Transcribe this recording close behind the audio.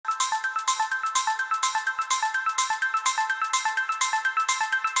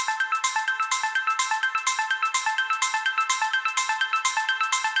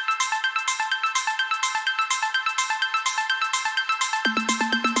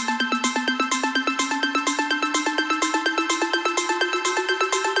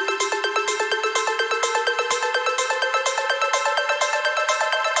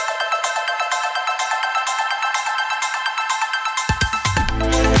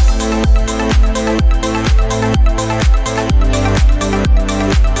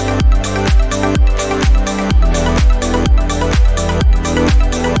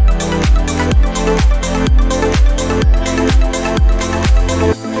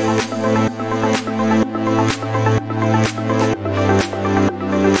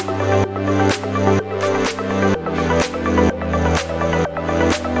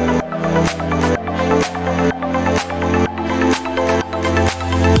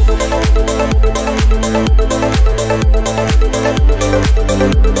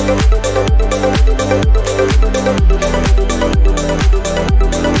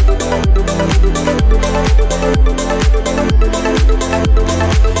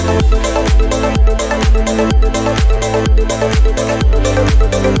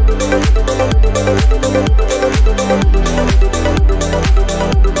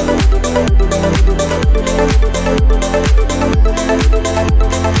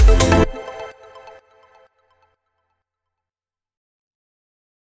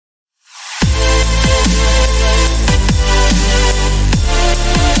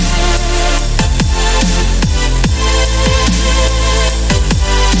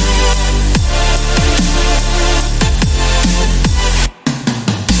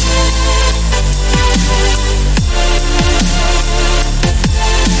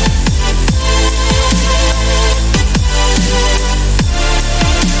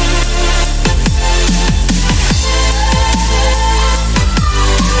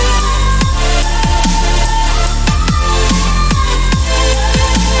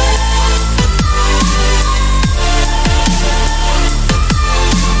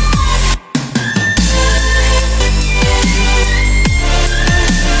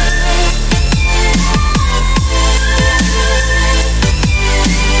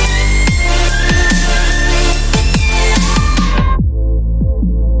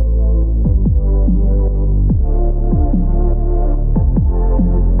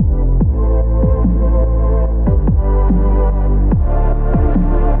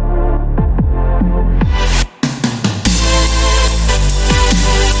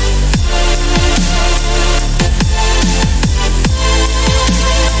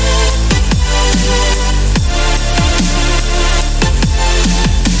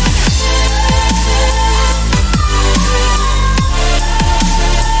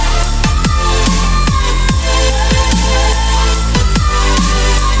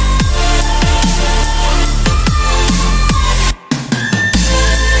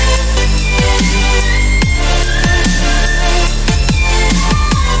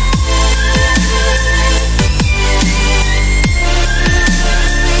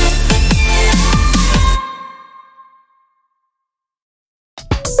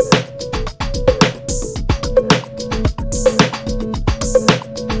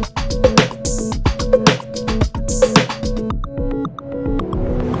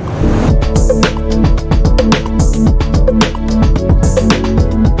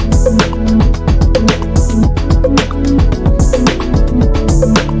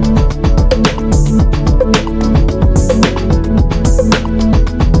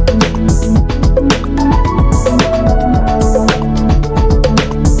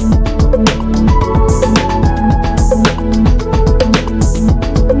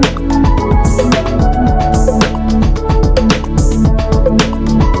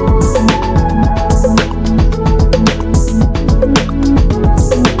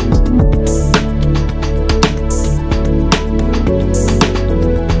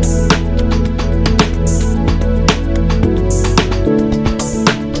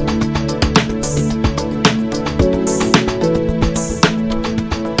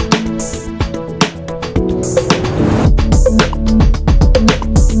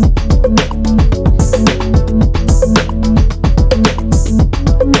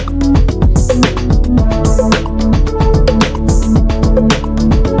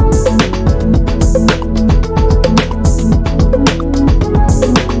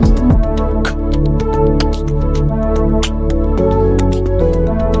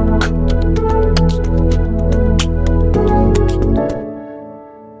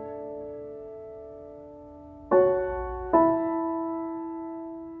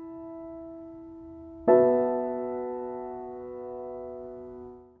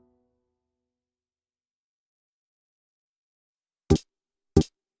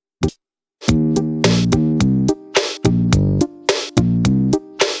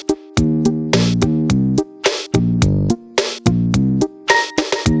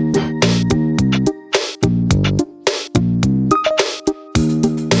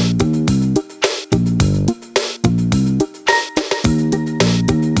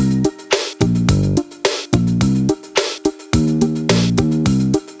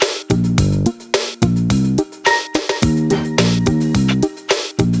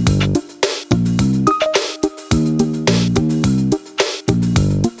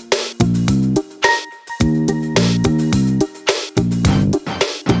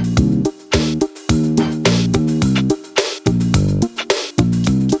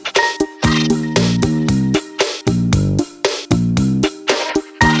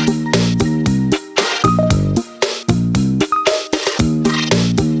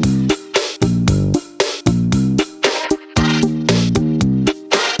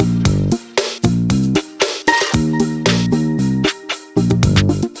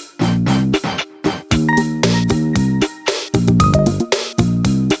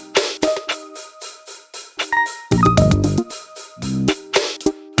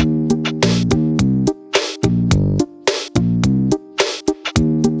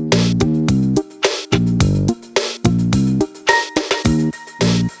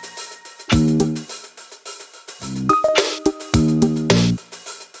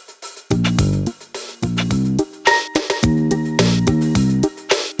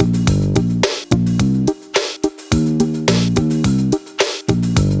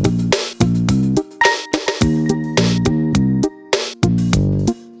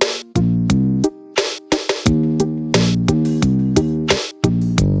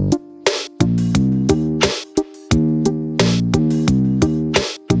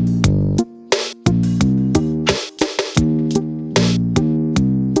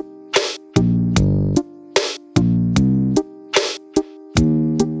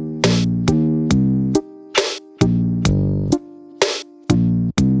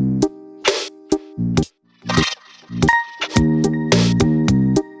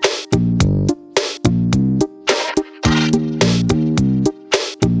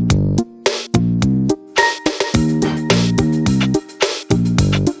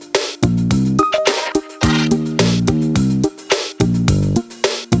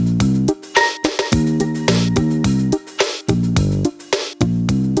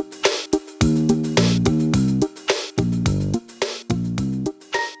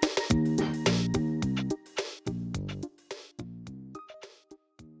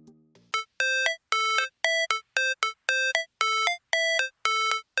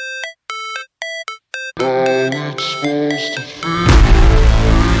it's supposed to feel.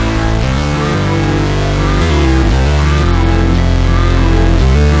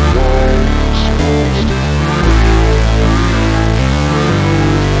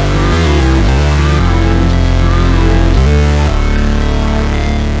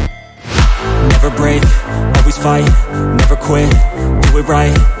 Never break, always fight, never quit, do it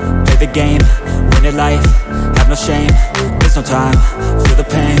right, play the game, win it life, have no shame, there's no time, feel the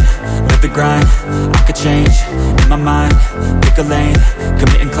pain, live the grind, I could change, in my mind, pick a lane,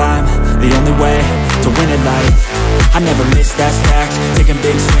 commit and climb, the only way to win it life. I never miss, that's fact, taking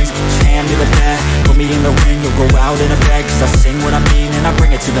big swings, put your hand to the bat, put me in the ring, you'll go out in a bag, cause I sing what I mean and I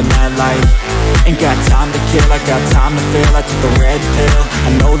bring it to the mad light. Ain't got time to kill, I got time to feel, I took the red pill, I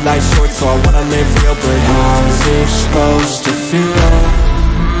know life's short so I wanna live real, but how's it supposed to feel?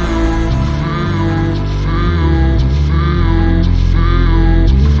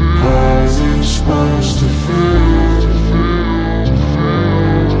 How's it supposed to feel?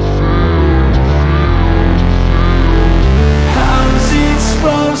 How's it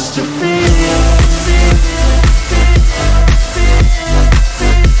supposed to feel?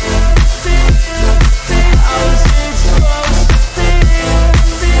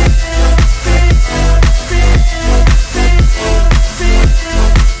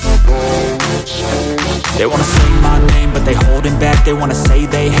 They wanna say my name, but they holding back. They wanna say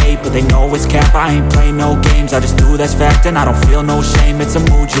they hate, but they know it's cap. I ain't play no games, I just do, that's fact. And I don't feel no shame, it's a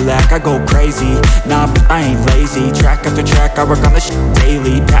mood you lack. I go crazy, nah, but I ain't lazy. Track after track, I work on this shit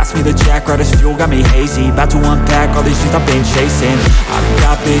daily. Pass me the jack, right as fuel, got me hazy. About to unpack all these things I've been chasing. I've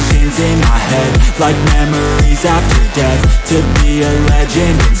got visions in my head, like memories after death. To be a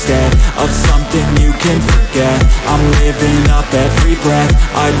legend instead of something you can forget. I'm living up every breath,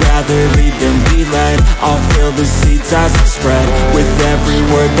 I'd rather lead than be led. I'll fill the seats as I spread with every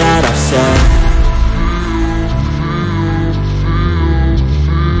word that